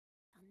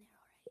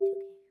Oh,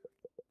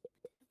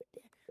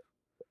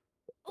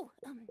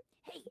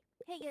 hey,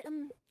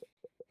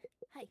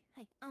 hi.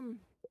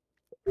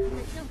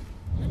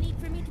 No need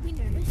for me to be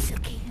nervous.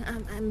 Okay,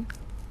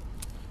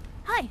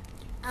 hi.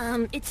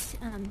 It's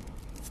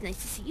nice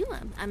to see you.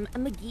 I'm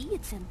McGee.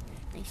 It's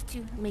nice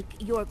to make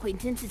your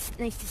acquaintance. It's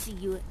nice to see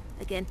you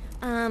again.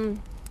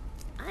 I'm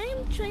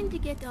trying to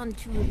get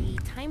onto the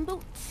time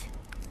boat.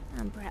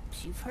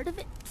 Perhaps you've heard of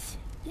it.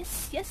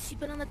 Yes,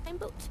 you've been on the time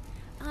boat.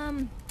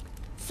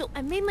 So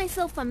I made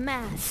myself a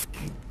mask,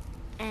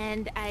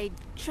 and I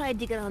tried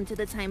to get onto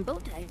the time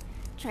boat. I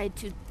tried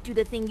to do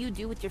the thing you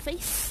do with your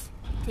face.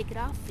 Take it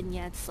off and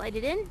you slide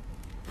it in.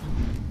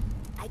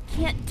 I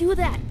can't do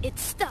that.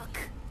 It's stuck.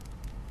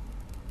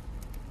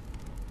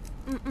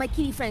 My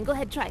kitty friend, go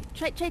ahead, try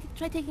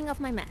taking off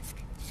my mask.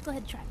 Just go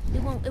ahead, try.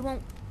 It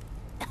won't.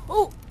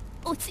 Oh,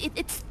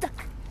 it's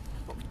stuck.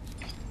 Oh.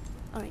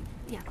 All right,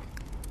 yeah.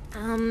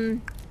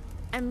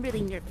 I'm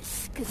really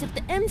nervous, because if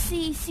the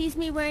MC sees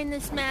me wearing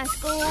this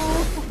mask, I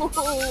will be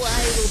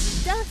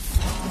dust.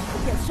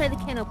 Okay, let's try the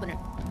can opener.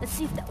 Let's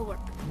see if that will work.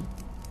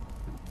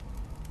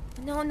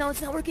 No,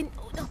 it's not working.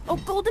 Oh, no. Oh,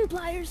 golden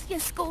pliers.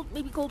 Yes, gold.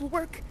 Maybe gold will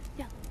work.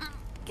 Yeah.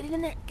 Get it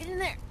in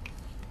there.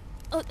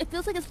 Oh, it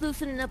feels like it's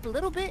loosening up a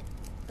little bit.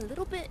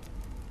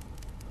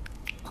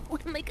 Oh,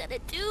 what am I gonna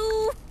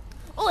do?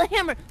 Oh, a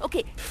hammer.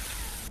 Okay.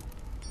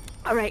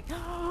 All right.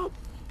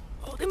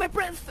 Holding my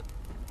breath.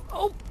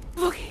 Oh,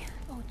 okay.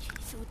 Oh, jeez.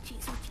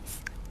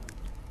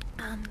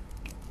 Let me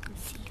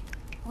see.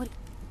 What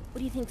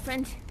do you think,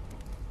 friend?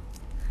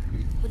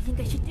 What do you think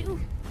I should do?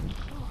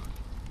 Oh.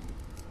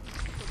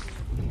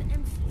 The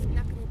MC's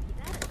not gonna be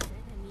that upset.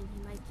 I mean, he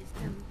might just,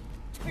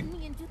 turn me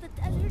into the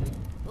desert.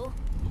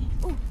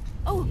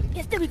 Oh,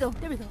 yes, there we go. All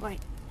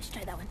right, let's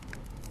try that one.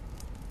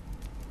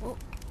 Oh,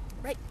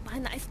 right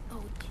behind the ice.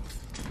 Oh, jeez.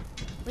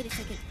 Wait a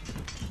second.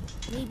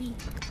 Maybe.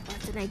 Oh,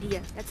 that's an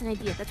idea. That's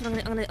what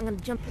I'm gonna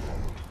jump.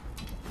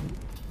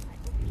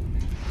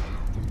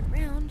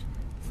 Around.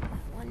 So,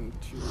 1,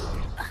 2.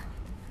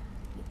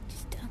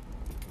 Just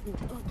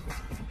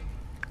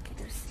okay,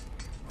 there's.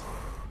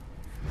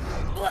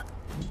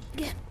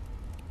 Yeah.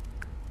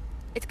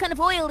 It's kind of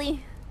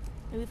oily.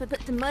 Maybe if I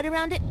put some mud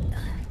around it.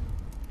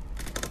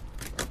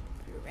 Put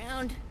it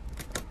around.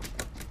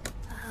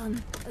 Oh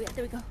yeah,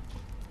 there we go.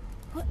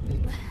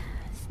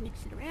 Let's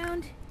mix it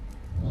around.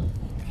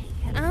 Okay,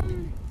 I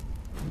don't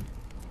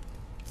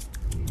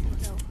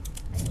know.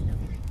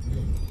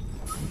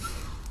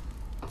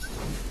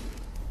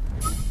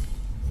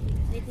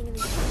 Anything in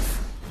these cups?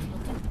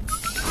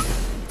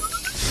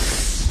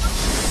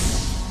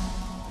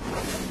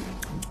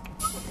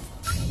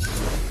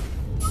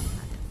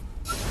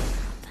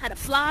 How to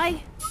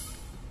fly?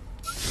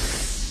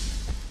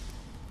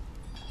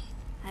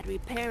 How to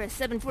repair a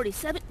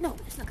 747? No,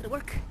 that's not gonna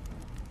work.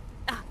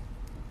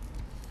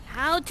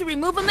 How to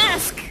remove a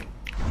mask?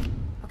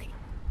 Okay.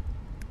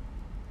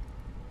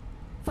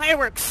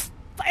 Fireworks!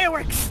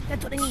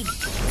 That's what I need.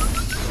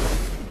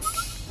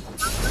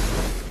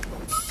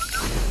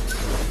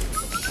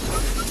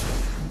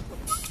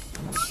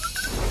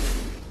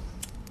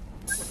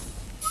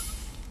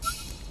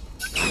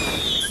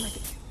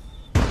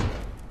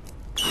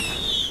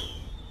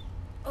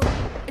 Oh,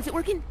 is it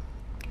working?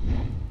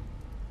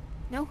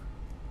 No?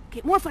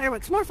 Okay, more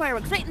fireworks,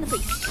 right in the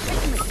face.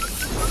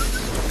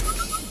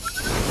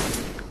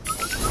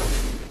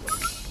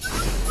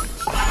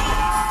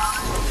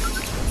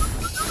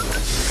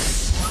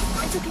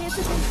 It's okay.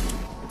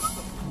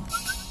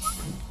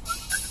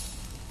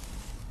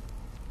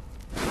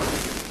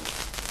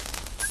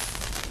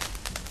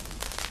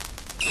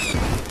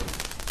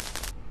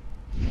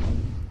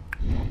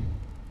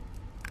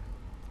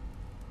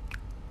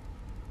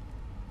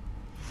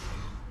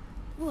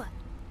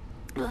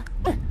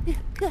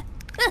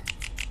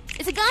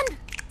 Is it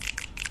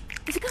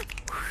gone?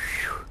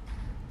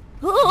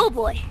 Oh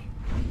boy.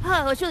 Oh,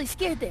 I was really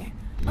scared there.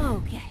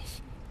 Oh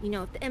gosh. You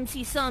know, if the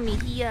MC saw me,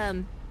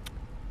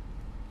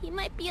 he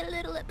might be a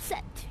little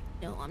upset.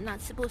 No, I'm not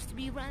supposed to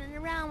be running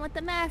around with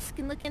the mask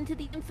and look into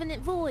the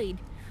infinite void.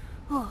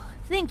 Oh,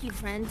 thank you,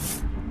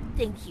 friends.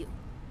 Thank you.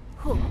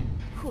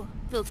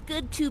 Feels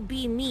good to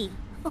be me.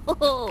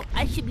 Oh,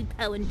 I should be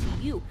bowing to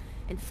you.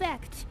 In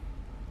fact,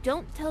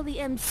 don't tell the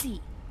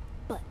MC,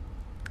 but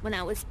when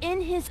I was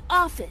in his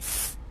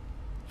office...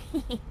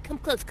 Come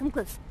close.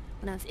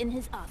 When I was in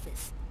his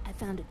office, I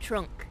found a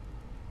trunk.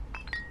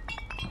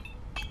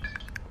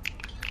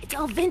 It's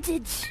all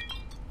vintage.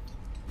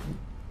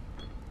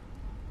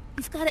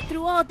 He's got it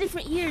through all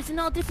different years and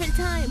all different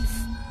times.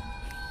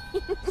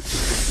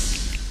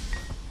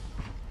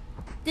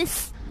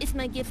 This is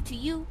my gift to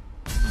you.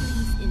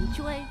 Please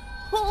enjoy.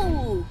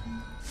 Oh!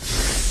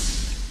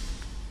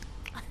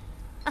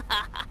 Let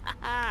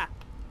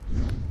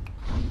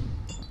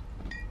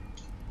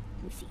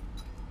me see.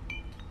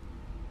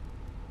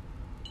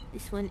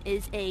 This one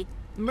is a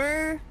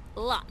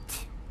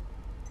merlot.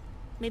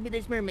 Maybe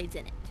there's mermaids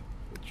in it.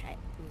 We'll try it.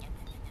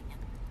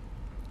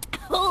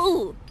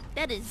 Oh!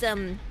 That is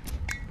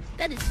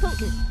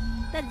potent.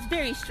 That is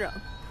very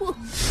strong. Whew.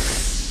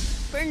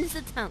 Burns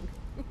the tongue.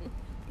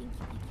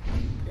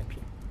 Thank you. Put it up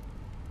here.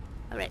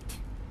 Alright.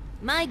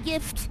 My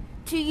gift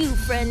to you,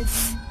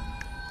 friends.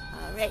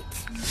 Alright.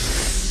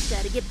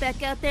 Gotta get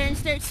back out there and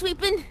start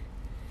sweeping.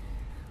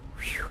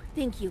 Whew,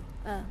 thank you.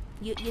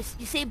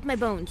 You saved my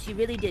bones. You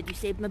really did. You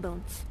saved my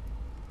bones.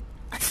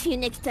 I'll see you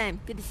next time.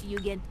 Good to see you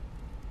again.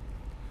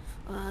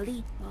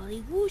 Ollie,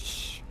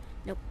 whoosh.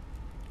 Nope.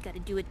 Gotta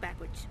do it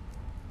backwards.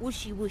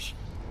 Whooshy, whooshy.